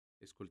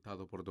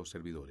escoltado por 2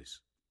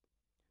 servidores.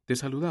 «Te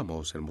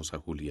saludamos, hermosa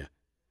Julia».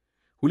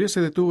 Julia se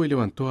detuvo y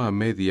levantó a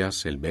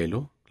medias el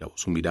velo, clavó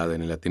su mirada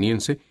en el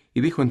ateniense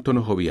y dijo en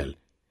tono jovial: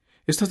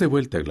 «Estás de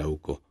vuelta,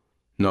 Glauco.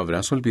 ¿No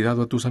habrás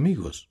olvidado a tus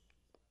amigos?»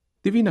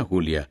 «Divina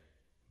Julia,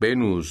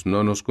 Venus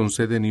no nos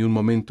concede ni un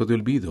momento de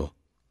olvido.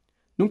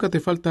 Nunca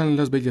te faltan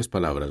las bellas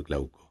palabras,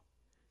 Glauco.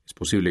 ¿Es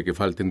posible que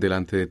falten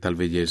delante de tal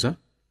belleza?»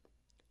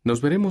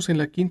 «Nos veremos en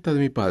la quinta de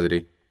mi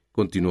padre»,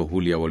 continuó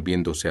Julia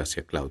volviéndose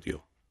hacia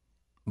Claudio.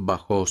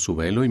 Bajó su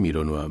velo y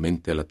miró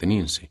nuevamente al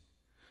ateniense.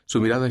 Su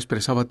mirada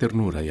expresaba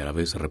ternura y a la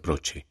vez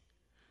reproche.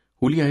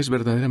 «Julia es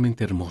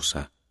verdaderamente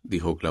hermosa»,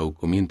 dijo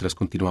Glauco mientras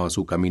continuaba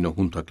su camino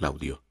junto a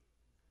Claudio.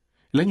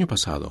 «El año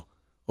pasado»,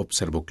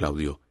 observó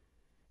Claudio,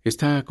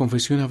 «esta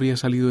confesión habría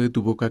salido de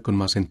tu boca con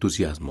más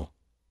entusiasmo».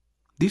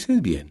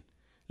 «Dices bien.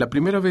 La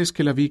primera vez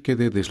que la vi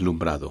quedé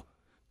deslumbrado.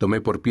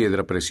 Tomé por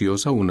piedra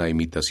preciosa una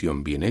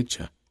imitación bien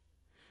hecha».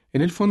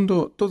 «En el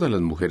fondo, todas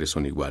las mujeres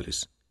son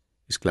iguales»,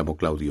 exclamó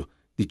Claudio.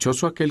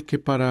 «Dichoso aquel que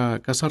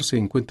para casarse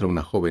encuentra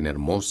una joven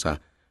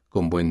hermosa,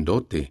 con buen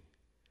dote.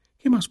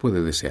 ¿Qué más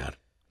puede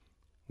desear?»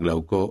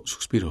 Glauco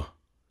suspiró.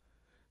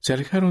 Se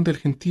alejaron del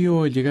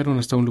gentío y llegaron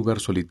hasta un lugar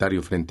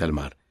solitario frente al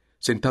mar.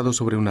 Sentados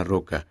sobre una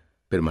roca,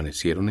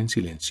 permanecieron en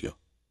silencio.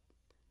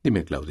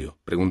 «Dime, Claudio»,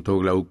 preguntó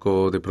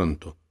Glauco de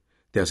pronto,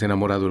 «¿te has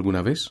enamorado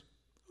alguna vez?»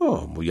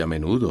 «Oh, muy a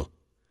menudo».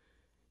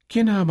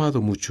 «¿Quién ha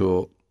amado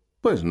mucho?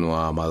 Pues no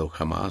ha amado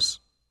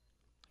jamás»,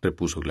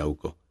 repuso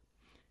Glauco.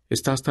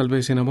 «¿Estás tal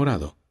vez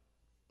enamorado?»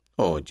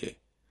 «Oye,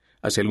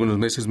 hace algunos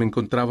meses me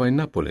encontraba en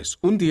Nápoles.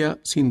 Un día,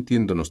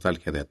 sintiendo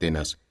nostalgia de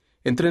Atenas,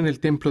 entré en el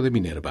templo de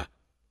Minerva.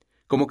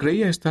 Como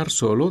creía estar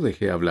solo,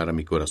 dejé hablar a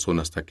mi corazón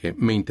hasta que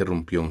me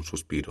interrumpió un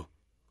suspiro.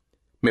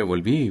 Me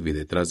volví y vi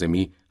detrás de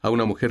mí a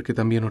una mujer que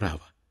también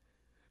oraba.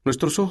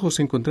 Nuestros ojos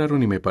se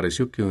encontraron y me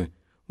pareció que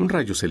un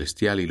rayo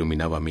celestial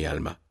iluminaba mi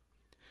alma.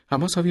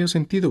 Jamás había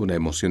sentido una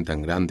emoción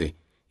tan grande,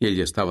 y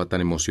ella estaba tan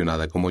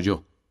emocionada como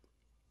yo.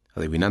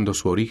 Adivinando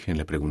su origen,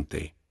 le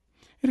pregunté: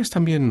 «¿Eres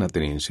también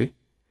ateniense?»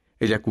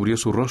 Ella cubrió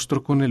su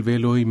rostro con el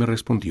velo y me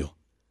respondió: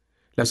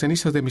 «Las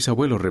cenizas de mis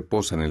abuelos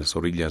reposan en las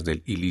orillas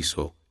del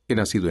Iliso. He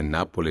nacido en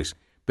Nápoles,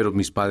 pero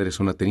mis padres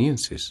son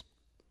atenienses».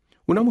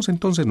 «Unamos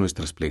entonces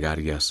nuestras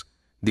plegarias»,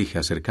 dije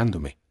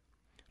acercándome.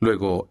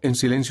 Luego, en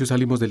silencio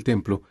salimos del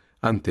templo,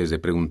 antes de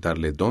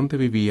preguntarle dónde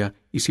vivía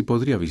y si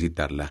podría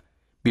visitarla.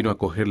 Vino a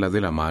cogerla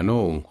de la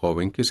mano un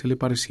joven que se le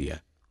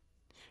parecía.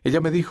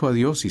 Ella me dijo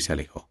adiós y se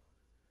alejó.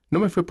 No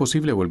me fue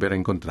posible volver a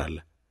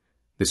encontrarla.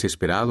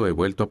 Desesperado he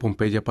vuelto a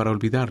Pompeya para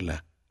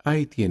olvidarla.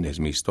 Ahí tienes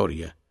mi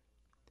historia.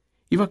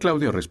 Iba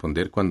Claudio a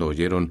responder cuando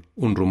oyeron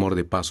un rumor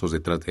de pasos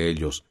detrás de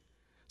ellos.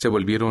 Se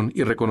volvieron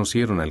y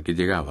reconocieron al que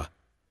llegaba.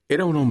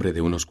 Era un hombre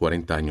de unos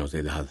 40 años de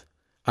edad,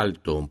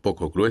 alto, un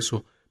poco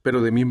grueso,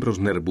 pero de miembros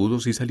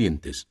nervudos y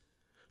salientes.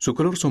 Su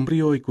color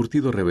sombrío y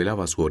curtido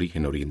revelaba su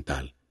origen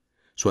oriental.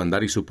 Su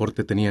andar y su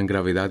porte tenían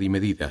gravedad y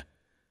medida.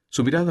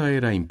 Su mirada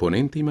era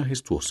imponente y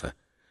majestuosa.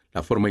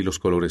 La forma y los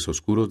colores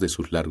oscuros de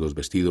sus largos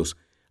vestidos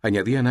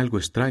añadían algo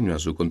extraño a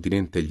su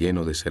continente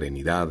lleno de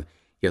serenidad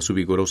y a su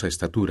vigorosa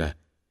estatura.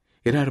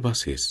 Era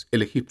Arbaces,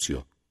 el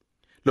egipcio.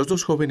 Los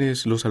 2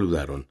 jóvenes lo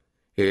saludaron.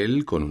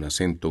 Él, con un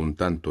acento un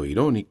tanto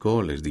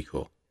irónico, les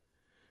dijo: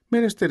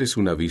 «Menester es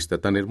una vista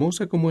tan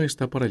hermosa como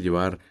esta para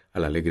llevar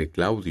al alegre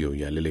Claudio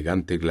y al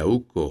elegante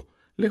Glauco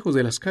lejos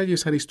de las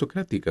calles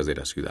aristocráticas de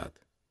la ciudad».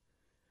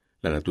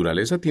 «La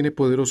naturaleza tiene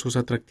poderosos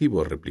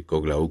atractivos»,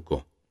 replicó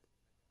Glauco.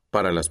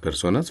 «Para las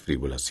personas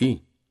frívolas,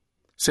 sí».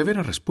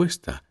 Severa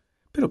respuesta,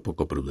 pero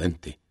poco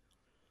prudente.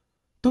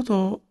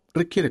 «Todo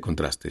requiere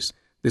contrastes.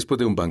 Después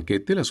de un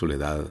banquete, la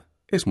soledad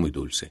es muy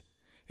dulce».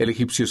 El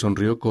egipcio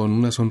sonrió con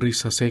una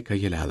sonrisa seca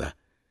y helada.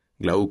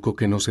 Glauco,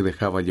 que no se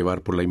dejaba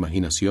llevar por la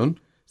imaginación,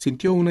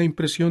 sintió una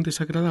impresión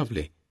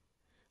desagradable.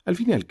 Al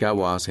fin y al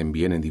cabo hacen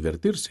bien en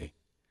divertirse.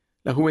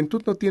 «La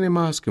juventud no tiene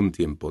más que un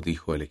tiempo»,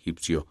 dijo el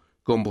egipcio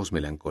con voz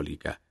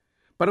melancólica.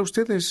 «Para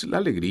ustedes la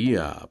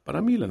alegría,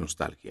 para mí la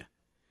nostalgia».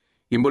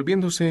 Y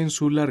envolviéndose en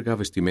su larga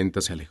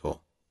vestimenta se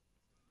alejó.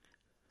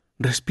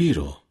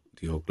 «Respiro»,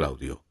 dijo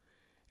Claudio.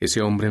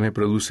 «Ese hombre me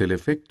produce el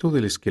efecto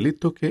del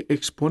esqueleto que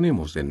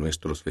exponemos en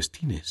nuestros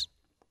festines».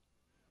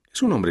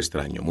 «Es un hombre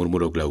extraño»,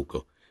 murmuró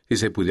Glauco. «Si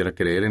se pudiera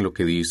creer en lo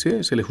que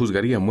dice, se le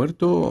juzgaría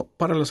muerto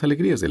para las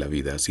alegrías de la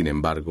vida. Sin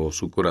embargo,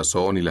 su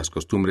corazón y las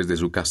costumbres de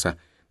su casa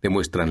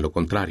demuestran lo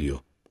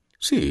contrario.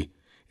 Sí,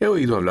 he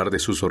oído hablar de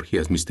sus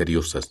orgías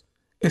misteriosas.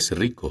 Es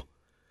rico.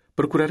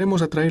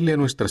 Procuraremos atraerle a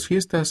nuestras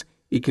fiestas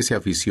y que se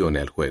aficione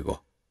al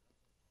juego».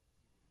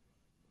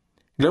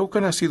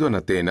 Glauco, nacido en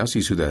Atenas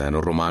y ciudadano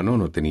romano,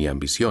 no tenía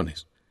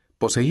ambiciones.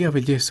 Poseía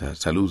belleza,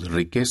 salud,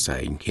 riqueza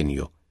e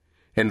ingenio.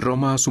 En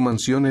Roma su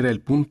mansión era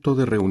el punto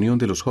de reunión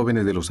de los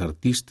jóvenes, de los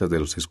artistas, de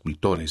los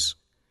escultores.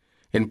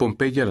 En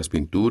Pompeya las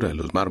pinturas,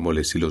 los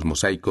mármoles y los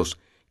mosaicos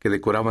que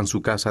decoraban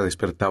su casa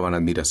despertaban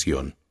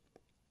admiración.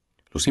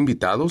 Los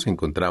invitados se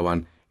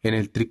encontraban en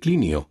el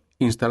triclinio,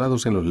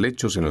 instalados en los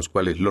lechos en los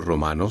cuales los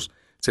romanos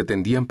se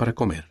tendían para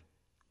comer.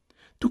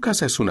 «Tu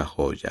casa es una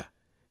joya»,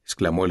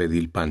 exclamó el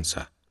edil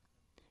Pansa.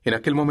 En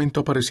aquel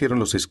momento aparecieron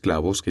los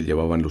esclavos que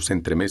llevaban los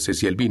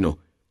entremeses y el vino.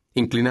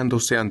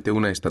 Inclinándose ante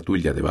una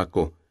estatuilla de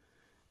Baco,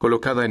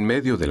 colocada en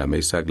medio de la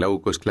mesa,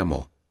 Glauco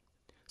exclamó: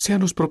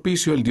 «Séanos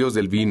propicio el dios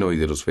del vino y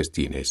de los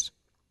festines».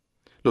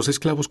 Los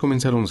esclavos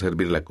comenzaron a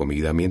servir la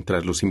comida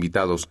mientras los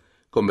invitados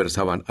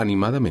conversaban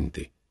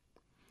animadamente.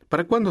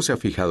 «¿Para cuándo se ha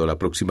fijado la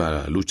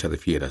próxima lucha de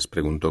fieras?»,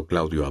 preguntó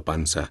Claudio a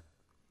Pansa.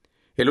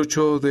 «El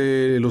 8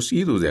 de los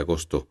idus de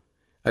agosto,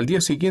 al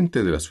día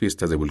siguiente de las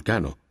fiestas de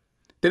Vulcano.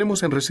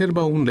 Tenemos en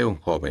reserva un león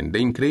joven, de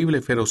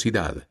increíble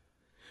ferocidad.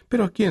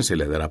 Pero ¿a quién se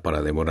le dará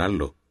para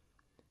demorarlo?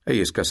 Hay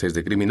escasez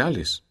de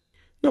criminales.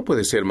 No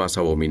puede ser más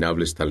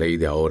abominable esta ley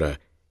de ahora,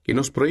 que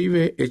nos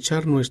prohíbe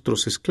echar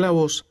nuestros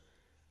esclavos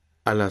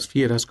a las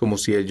fieras como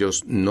si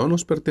ellos no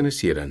nos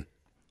pertenecieran.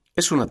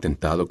 Es un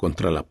atentado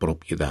contra la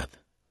propiedad».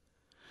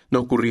 «No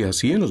ocurría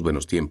así en los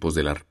buenos tiempos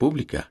de la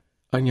República»,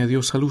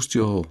 añadió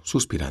Salustio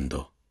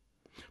suspirando.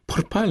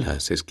 «Por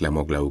palas»,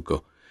 exclamó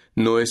Glauco,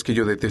 «no es que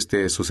yo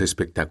deteste esos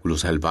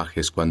espectáculos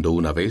salvajes cuando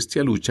una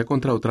bestia lucha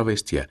contra otra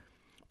bestia,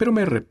 pero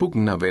me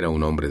repugna ver a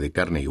un hombre de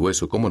carne y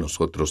hueso como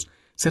nosotros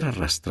ser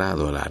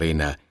arrastrado a la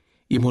arena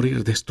y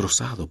morir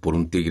destrozado por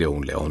un tigre o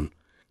un león.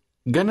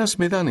 Ganas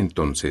me dan,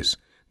 entonces,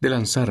 de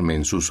lanzarme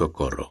en su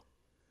socorro.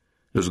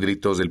 Los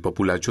gritos del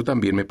populacho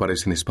también me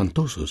parecen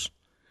espantosos.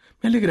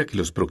 Me alegra que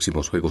los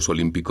próximos Juegos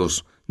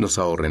Olímpicos nos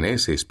ahorren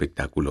ese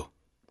espectáculo».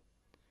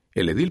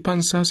 El edil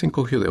Pansa se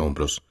encogió de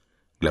hombros.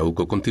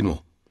 Glauco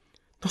continuó: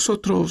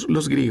 «Nosotros,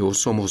 los griegos,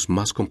 somos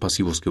más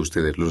compasivos que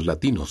ustedes, los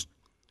latinos,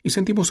 y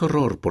sentimos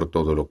horror por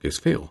todo lo que es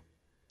feo.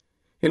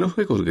 En los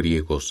juegos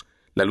griegos,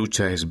 la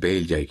lucha es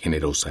bella y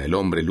generosa. El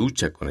hombre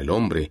lucha con el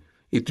hombre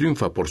y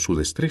triunfa por su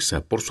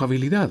destreza, por su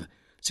habilidad,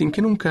 sin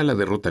que nunca la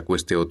derrota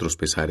cueste otros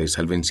pesares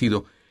al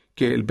vencido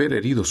que el ver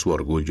herido su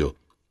orgullo.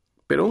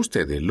 Pero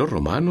ustedes, los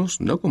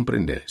romanos, no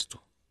comprenden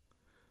esto».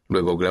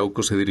 Luego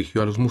Glauco se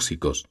dirigió a los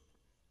músicos.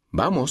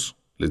 «Vamos»,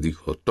 les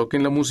dijo,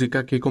 «toquen la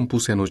música que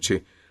compuse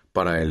anoche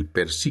para el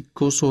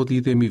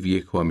Persicosodi de mi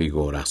viejo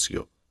amigo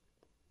Horacio».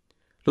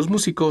 Los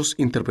músicos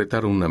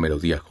interpretaron una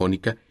melodía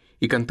jónica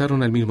y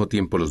cantaron al mismo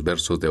tiempo los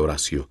versos de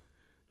Horacio.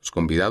 Los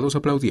convidados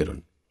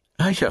aplaudieron.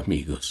 «¡Ay,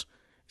 amigos!»,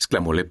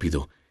 exclamó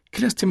Lépido,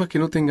 «qué lástima que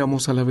no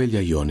tengamos a la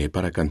bella Ione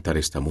para cantar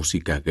esta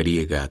música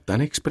griega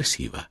tan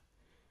expresiva».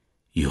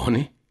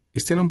 «¿Ione?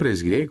 Este nombre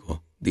es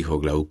griego», dijo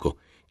Glauco.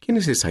 «¿Quién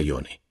es esa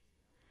Ione?».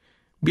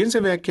 «Bien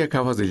se vea que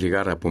acabas de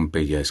llegar a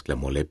Pompeya»,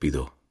 exclamó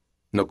Lépido.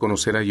 «No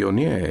conocer a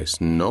Ione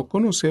es no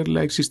conocer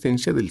la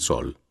existencia del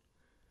sol».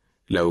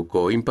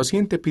 Glauco,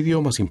 impaciente,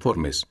 pidió más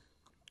informes.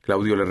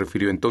 Claudio le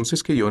refirió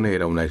entonces que Ione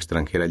era una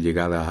extranjera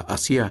llegada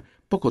hacía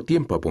poco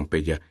tiempo a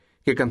Pompeya,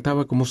 que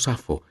cantaba como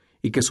Safo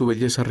y que su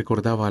belleza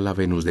recordaba a la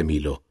Venus de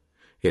Milo.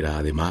 Era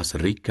además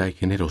rica y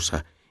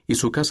generosa, y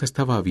su casa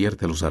estaba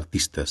abierta a los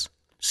artistas.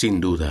 «Sin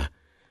duda,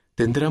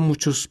 tendrá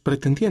muchos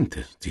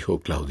pretendientes», dijo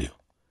Claudio.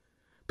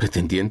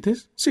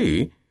 «¿Pretendientes?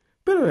 Sí,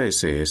 pero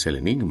ese es el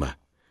enigma.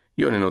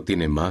 Ione no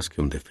tiene más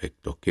que un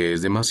defecto, que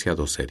es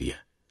demasiado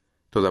seria.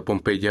 Toda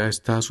Pompeya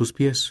está a sus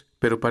pies,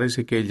 pero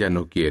parece que ella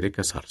no quiere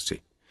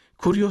casarse.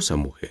 Curiosa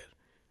mujer.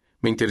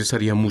 Me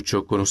interesaría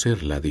mucho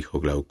conocerla»,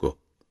 dijo Glauco.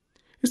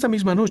 «Esta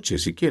misma noche,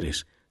 si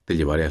quieres, te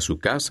llevaré a su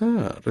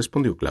casa»,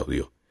 respondió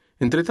Claudio.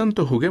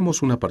 «Entretanto,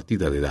 juguemos una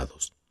partida de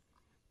dados».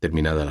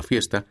 Terminada la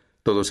fiesta,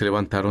 todos se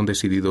levantaron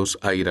decididos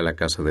a ir a la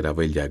casa de la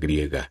bella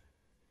griega.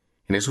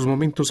 En esos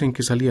momentos en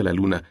que salía la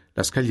luna,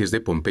 las calles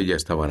de Pompeya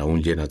estaban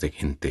aún llenas de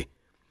gente.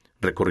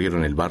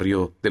 Recorrieron el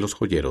barrio de los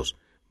joyeros,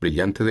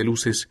 brillante de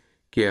luces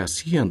que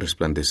hacían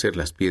resplandecer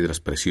las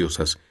piedras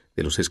preciosas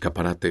de los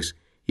escaparates,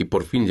 y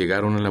por fin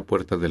llegaron a la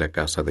puerta de la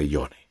casa de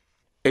Ione.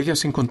 Ella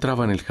se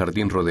encontraba en el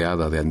jardín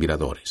rodeada de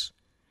admiradores.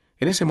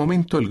 En ese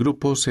momento el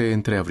grupo se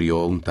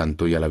entreabrió un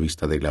tanto y a la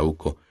vista de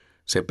Glauco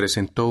se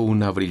presentó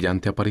una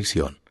brillante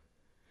aparición.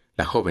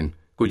 La joven,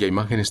 cuya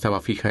imagen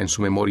estaba fija en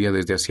su memoria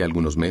desde hacía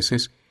algunos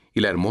meses, y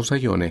la hermosa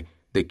Ione,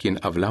 de quien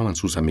hablaban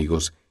sus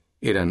amigos,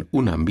 eran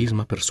una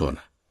misma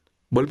persona.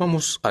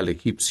 Volvamos al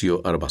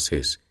egipcio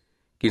Arbaces,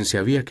 quien se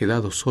había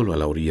quedado solo a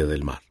la orilla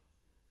del mar.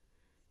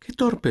 «¡Qué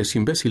torpes,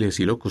 imbéciles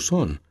y locos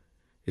son!»,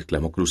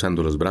 exclamó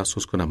cruzando los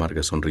brazos con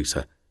amarga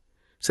sonrisa.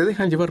 «Se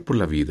dejan llevar por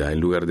la vida en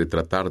lugar de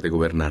tratar de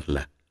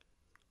gobernarla.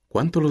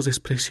 Cuánto los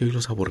desprecio y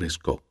los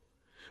aborrezco.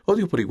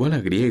 Odio por igual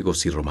a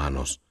griegos y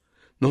romanos.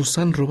 Nos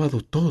han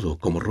robado todo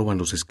como roban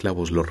los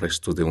esclavos los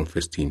restos de un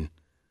festín.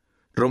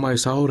 Roma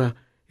es ahora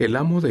el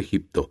amo de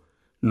Egipto.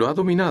 Lo ha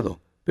dominado,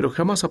 pero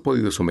jamás ha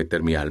podido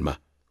someter mi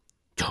alma.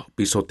 Yo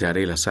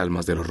pisotearé las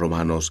almas de los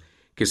romanos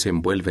que se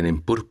envuelven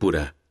en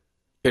púrpura».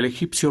 El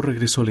egipcio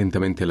regresó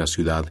lentamente a la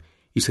ciudad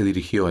y se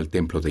dirigió al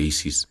templo de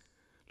Isis.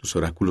 Los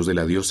oráculos de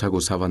la diosa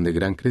gozaban de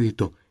gran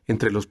crédito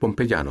entre los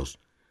pompeyanos,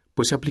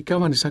 pues se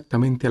aplicaban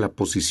exactamente a la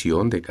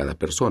posición de cada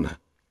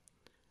persona.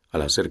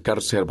 Al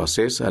acercarse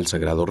Arbaces al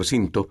sagrado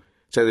recinto,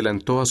 se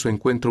adelantó a su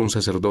encuentro un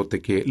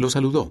sacerdote que lo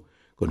saludó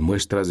con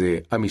muestras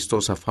de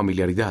amistosa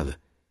familiaridad.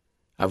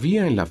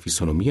 Había en la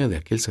fisonomía de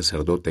aquel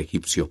sacerdote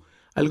egipcio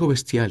algo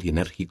bestial y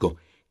enérgico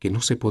que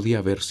no se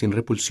podía ver sin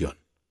repulsión.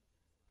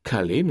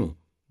 «Caleno»,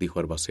 dijo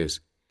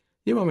Arbaces,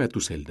 «llévame a tu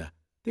celda.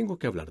 Tengo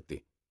que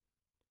hablarte.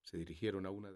 Se dirigieron a una